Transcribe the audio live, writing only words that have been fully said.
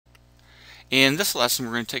In this lesson,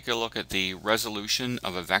 we're going to take a look at the resolution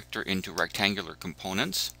of a vector into rectangular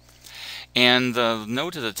components. And the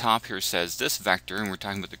note at the top here says this vector, and we're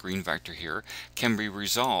talking about the green vector here, can be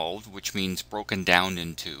resolved, which means broken down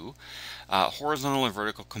into horizontal and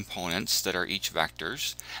vertical components that are each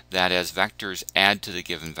vectors, that as vectors add to the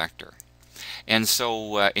given vector. And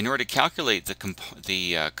so in order to calculate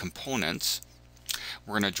the components,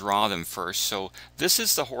 we're going to draw them first. So this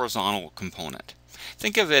is the horizontal component.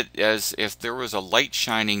 Think of it as if there was a light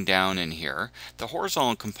shining down in here. The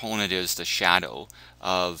horizontal component is the shadow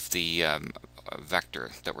of the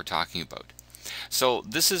vector that we're talking about. So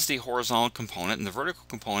this is the horizontal component, and the vertical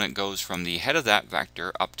component goes from the head of that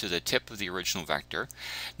vector up to the tip of the original vector.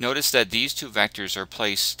 Notice that these two vectors are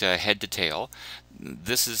placed head to tail.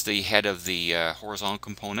 This is the head of the horizontal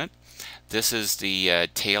component. This is the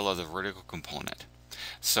tail of the vertical component.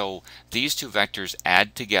 So these two vectors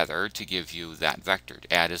add together to give you that vector.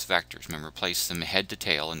 Add as vectors. Remember, place them head to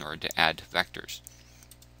tail in order to add vectors.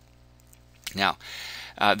 Now,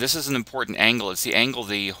 this is an important angle. It's the angle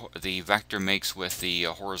the vector makes with the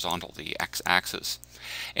horizontal, the x-axis.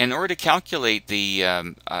 In order to calculate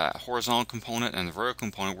the horizontal component and the vertical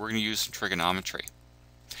component, we're going to use some trigonometry.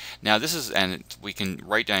 Now this is, and we can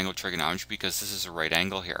right angle trigonometry because this is a right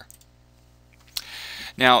angle here.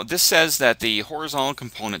 Now this says that the horizontal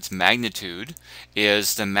component's magnitude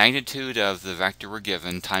is the magnitude of the vector we're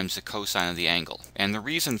given times the cosine of the angle. And the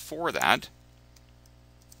reason for that,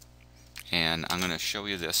 and I'm going to show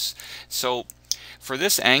you this. So for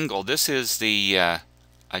this angle, this is the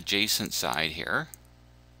adjacent side here.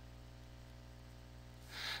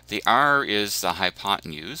 The r is the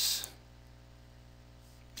hypotenuse.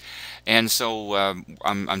 And so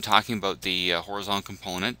I'm talking about the horizontal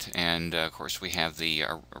component, and of course we have the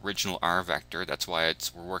original r vector. That's why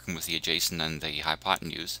we're working with the adjacent and the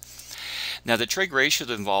hypotenuse. Now the trig ratio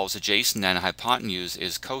that involves adjacent and hypotenuse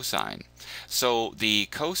is cosine. So the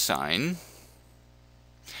cosine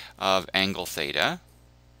of angle theta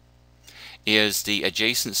is the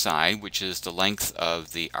adjacent side, which is the length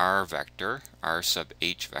of the r vector, r sub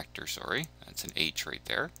h vector, sorry, that's an h right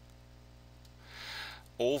there,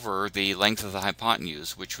 over the length of the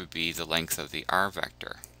hypotenuse, which would be the length of the r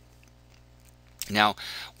vector. Now,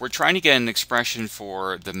 we're trying to get an expression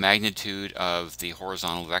for the magnitude of the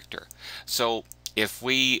horizontal vector. So if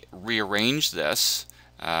we rearrange this,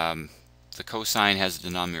 the cosine has a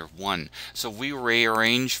denominator of 1. So if we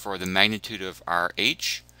rearrange for the magnitude of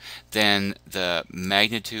RH, then the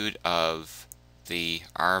magnitude of the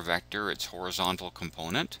r vector, its horizontal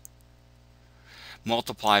component,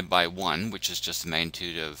 multiplied by 1, which is just the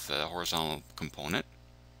magnitude of the horizontal component,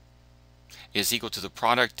 is equal to the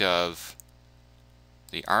product of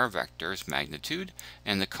the r vector's magnitude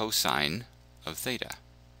and the cosine of theta.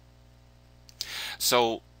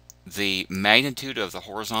 So the magnitude of the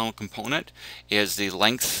horizontal component is the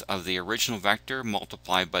length of the original vector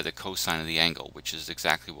multiplied by the cosine of the angle, which is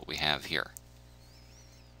exactly what we have here.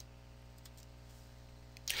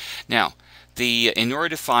 Now, in order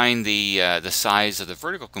to find the size of the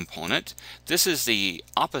vertical component, this is the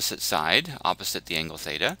opposite side, opposite the angle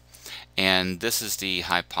theta, and this is the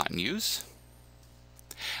hypotenuse.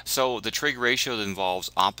 So the trig ratio that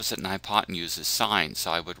involves opposite and hypotenuse is sine.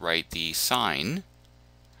 So I would write the sine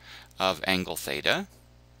of angle theta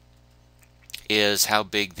is how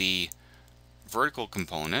big the vertical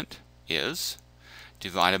component is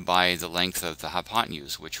divided by the length of the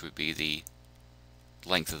hypotenuse, which would be the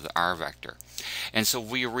length of the r vector. And so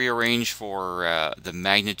we rearrange for the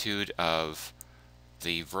magnitude of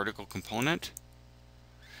the vertical component.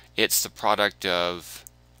 It's the product of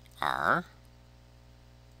r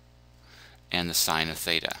and the sine of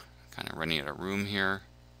theta. Kind of running out of room here.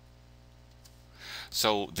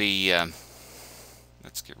 So the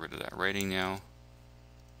let's get rid of that writing now.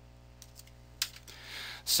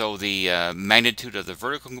 So the magnitude of the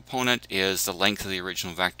vertical component is the length of the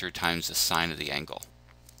original vector times the sine of the angle.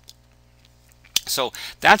 So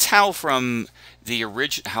that's how from the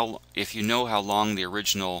if you know how long the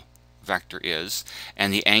original vector is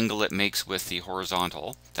and the angle it makes with the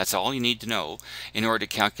horizontal, that's all you need to know in order to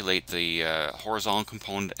calculate the horizontal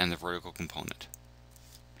component and the vertical component.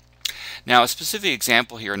 Now, a specific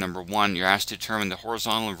example here, number 1, you're asked to determine the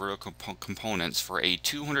horizontal and vertical components for a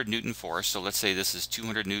 200 Newton force. So let's say this is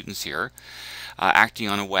 200 newtons here, acting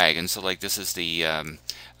on a wagon. So like this is the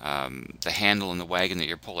handle in the wagon that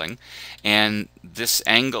you're pulling, and this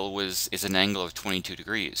angle is an angle of 22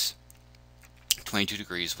 degrees. 22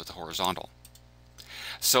 degrees with the horizontal.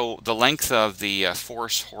 So the length of the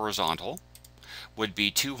force horizontal would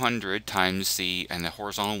be 200 times and the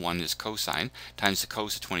horizontal one is cosine, times the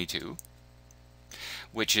cos of 22,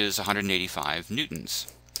 which is 185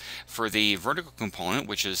 newtons. For the vertical component,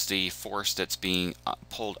 which is the force that's being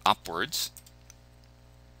pulled upwards,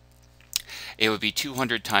 it would be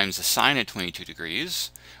 200 times the sine of 22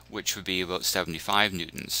 degrees, which would be about 75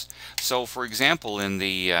 newtons. So for example, in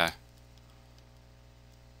the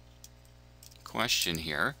question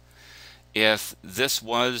here, if this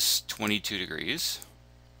was 22 degrees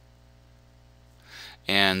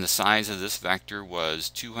and the size of this vector was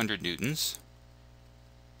 200 newtons,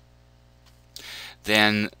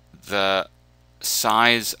 then the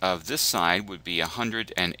size of this side would be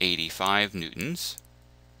 185 newtons,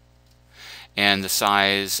 and the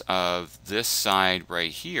size of this side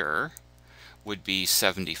right here would be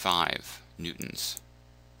 75 newtons.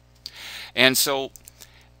 And so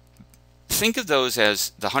think of those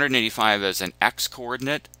as the 185 as an x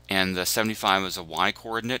coordinate and the 75 as a y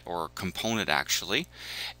coordinate, or component actually.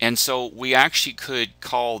 And so we actually could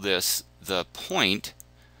call this the point.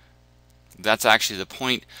 That's actually the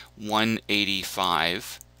point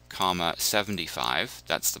 185 comma 75.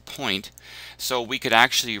 That's the point. So we could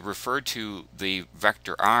actually refer to the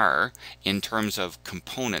vector r in terms of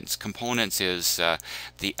components. Components is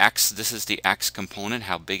the x. This is the x component,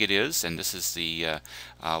 how big it is, and this is the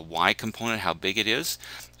y component, how big it is.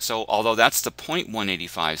 So although that's the point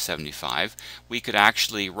 185 75, we could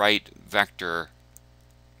actually write vector,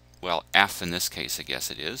 well, f in this case, I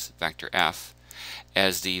guess it is vector f,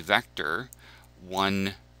 as the vector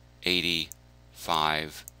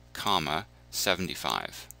 185 comma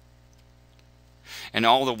 75. And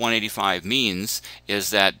all the 185 means is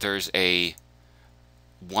that there's a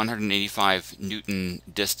 185 newton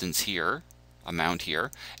distance here, amount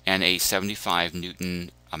here, and a 75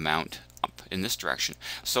 newton amount up in this direction.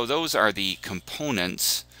 So those are the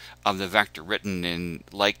components of the vector, written in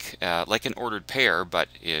like an ordered pair, but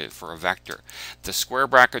for a vector. The square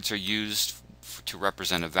brackets are used to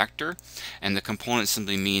represent a vector, and the components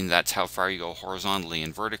simply mean that's how far you go horizontally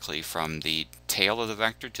and vertically from the tail of the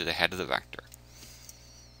vector to the head of the vector.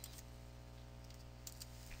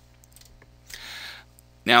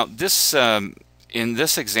 Now this in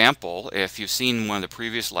this example, if you've seen one of the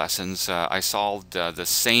previous lessons, I solved the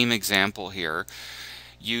same example here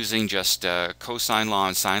using just cosine law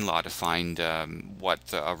and sine law to find what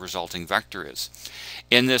a resulting vector is.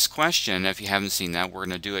 In this question, if you haven't seen that, we're going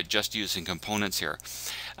to do it just using components here.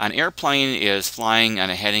 An airplane is flying at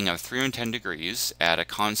a heading of 310 degrees at a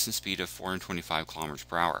constant speed of 425 kilometers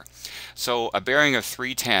per hour. So a bearing of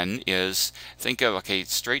 310 is, think of, okay,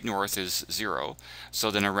 straight north is 0,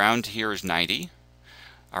 so then around here is 90,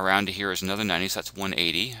 around here is another 90, so that's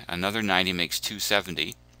 180, another 90 makes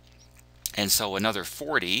 270, and so another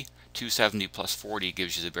 40, 270 plus 40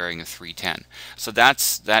 gives you the bearing of 310. So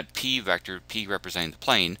that's that p vector, p representing the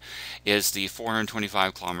plane, is the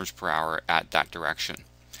 425 kilometers per hour at that direction.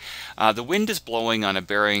 The wind is blowing on a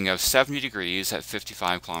bearing of 70 degrees at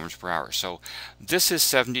 55 kilometers per hour. So this is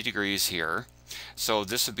 70 degrees here. So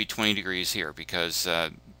this would be 20 degrees here, because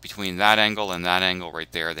between that angle and that angle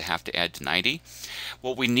right there, they have to add to 90.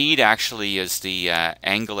 What we need actually is the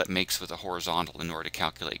angle it makes with the horizontal in order to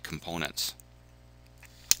calculate components.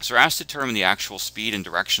 So we're asked to determine the actual speed and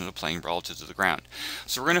direction of the plane relative to the ground.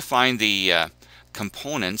 So we're going to find the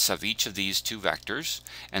components of each of these two vectors,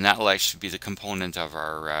 and that will actually be the component of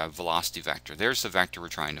our velocity vector. There's the vector we're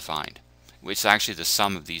trying to find, which is actually the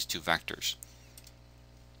sum of these two vectors.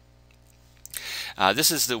 This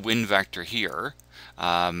is the wind vector here,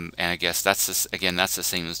 and I guess that's this, again, that's the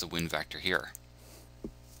same as the wind vector here.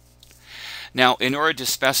 Now, in order to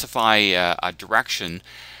specify a direction,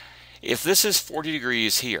 if this is 40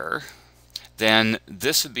 degrees here, then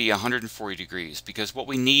this would be 140 degrees, because what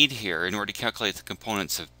we need here in order to calculate the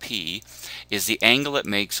components of P is the angle it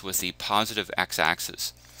makes with the positive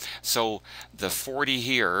x-axis. So the 40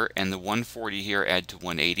 here and the 140 here add to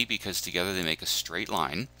 180 because together they make a straight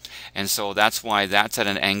line, and so that's why that's at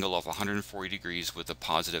an angle of 140 degrees with the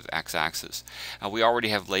positive x-axis. We already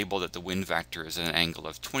have labeled that the wind vector is at an angle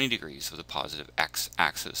of 20 degrees with a positive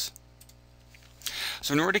x-axis.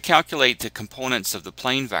 So in order to calculate the components of the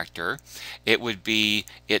plane vector, it would be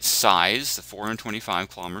its size, the 425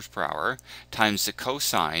 kilometers per hour, times the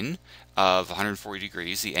cosine of 140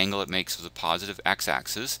 degrees, the angle it makes with the positive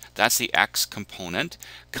x-axis. That's the x component,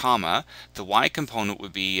 comma, the y component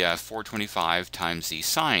would be 425 times the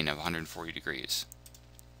sine of 140 degrees.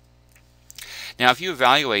 Now if you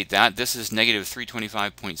evaluate that, this is negative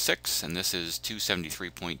 325.6 and this is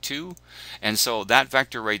 273.2, and so that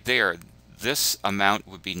vector right there, this amount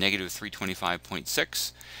would be negative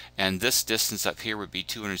 325.6, and this distance up here would be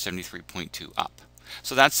 273.2 up.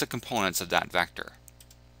 So that's the components of that vector.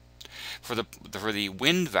 For the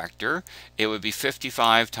wind vector, it would be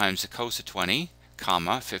 55 times the cos of 20,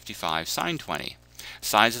 comma, 55 sine 20.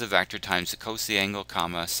 Size of the vector times the cos of the angle,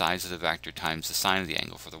 comma, size of the vector times the sine of the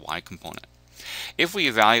angle for the y component. If we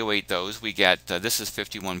evaluate those, we get this is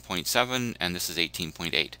 51.7 and this is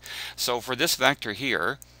 18.8. So for this vector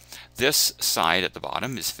here, this side at the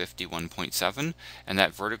bottom is 51.7 and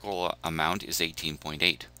that vertical amount is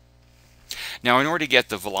 18.8. Now in order to get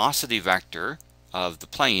the velocity vector of the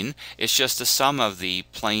plane, it's just the sum of the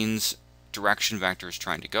plane's direction vectors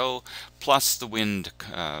trying to go plus the wind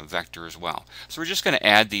vector as well. So we're just going to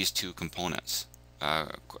add these two components,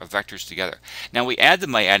 vectors together. Now we add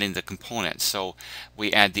them by adding the components. So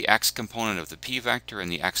we add the x component of the p vector and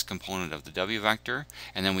the x component of the w vector,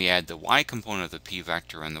 and then we add the y component of the p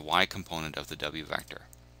vector and the y component of the w vector.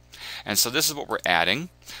 And so this is what we're adding.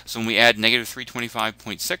 So when we add negative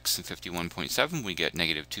 325.6 and 51.7, we get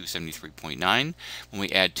negative 273.9. When we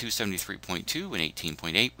add 273.2 and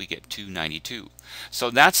 18.8, we get 292.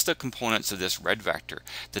 So that's the components of this red vector.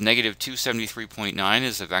 The negative 273.9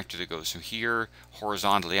 is the vector that goes from here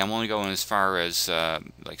horizontally. I'm only going as far as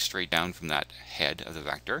like straight down from that head of the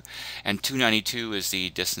vector. And 292 is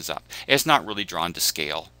the distance up. It's not really drawn to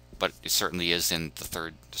scale, but it certainly is in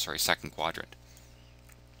the second quadrant.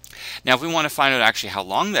 Now if we want to find out actually how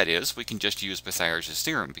long that is, we can just use Pythagoras'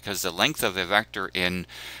 theorem, because the length of a vector in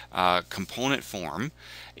component form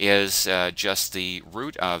is just the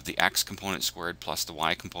root of the x component squared plus the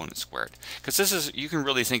y component squared. Because this is, you can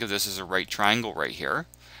really think of this as a right triangle right here.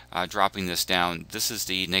 Dropping this down, this is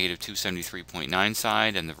the negative 273.9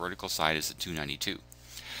 side and the vertical side is the 292.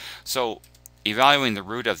 So evaluating the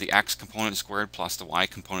root of the x component squared plus the y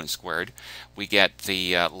component squared, we get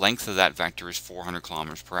the length of that vector is 400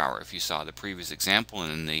 kilometers per hour. If you saw the previous example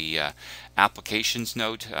in the applications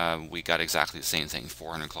note, we got exactly the same thing,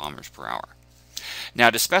 400 kilometers per hour.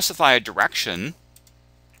 Now to specify a direction,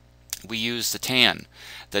 we use the tan.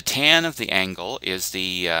 The tan of the angle is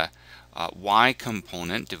the y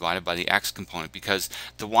component divided by the x component, because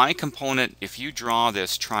the y component, if you draw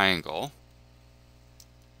this triangle,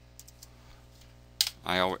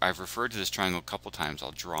 I've referred to this triangle a couple times.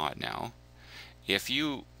 I'll draw it now. If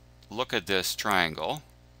you look at this triangle,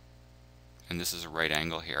 and this is a right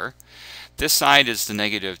angle here, this side is the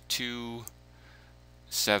negative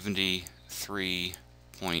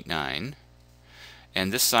 273.9,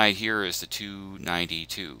 and this side here is the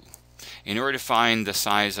 292. In order to find the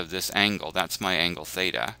size of this angle, that's my angle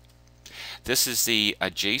theta. This is the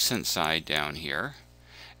adjacent side down here,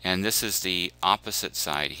 and this is the opposite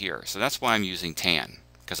side here. So that's why I'm using tan,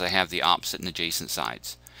 because I have the opposite and adjacent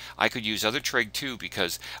sides. I could use other trig too,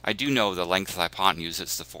 because I do know the length of the hypotenuse,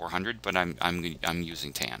 it's the 400, but I'm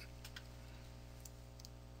using tan.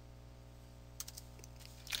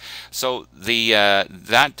 So the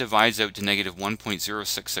that divides out to negative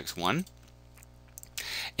 1.0661.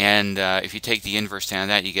 And if you take the inverse tan of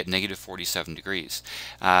that, you get negative 47 degrees.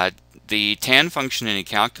 The tan function in a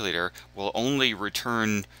calculator will only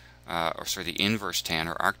return, the inverse tan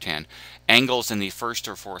or arctan, angles in the first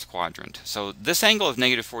or fourth quadrant. So this angle of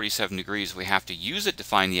negative 47 degrees, we have to use it to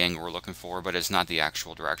find the angle we're looking for, but it's not the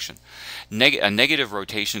actual direction. A negative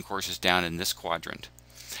rotation, of course, is down in this quadrant.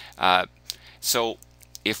 So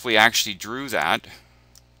if we actually drew that,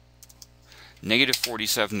 negative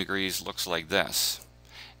 47 degrees looks like this.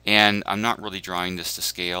 And I'm not really drawing this to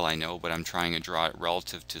scale, I know, but I'm trying to draw it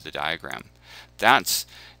relative to the diagram. That's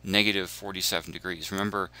negative 47 degrees.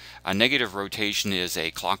 Remember, a negative rotation is a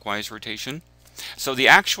clockwise rotation. So the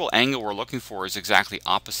actual angle we're looking for is exactly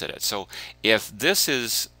opposite it. So if this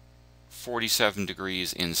is 47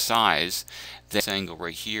 degrees in size, this angle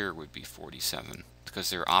right here would be 47, because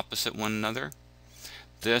they're opposite one another.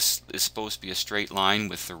 This is supposed to be a straight line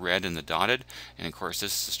with the red and the dotted, and of course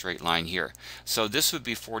this is a straight line here. So this would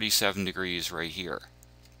be 47 degrees right here,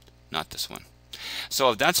 not this one.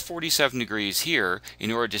 So if that's 47 degrees here,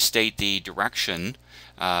 in order to state the direction,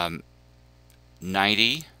 90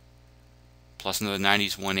 plus another 90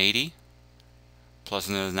 is 180, plus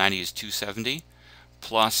another 90 is 270,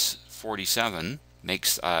 plus 47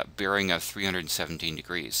 makes a bearing of 317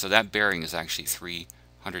 degrees. So that bearing is actually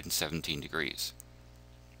 317 degrees.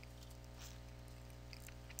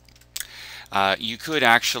 You could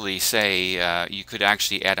actually say, you could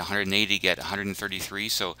actually add 180 to get 133,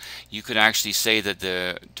 so you could actually say that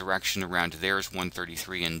the direction around there is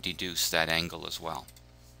 133 and deduce that angle as well.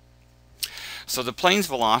 So the plane's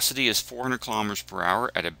velocity is 400 kilometers per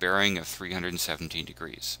hour at a bearing of 317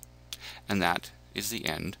 degrees. And that is the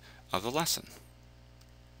end of the lesson.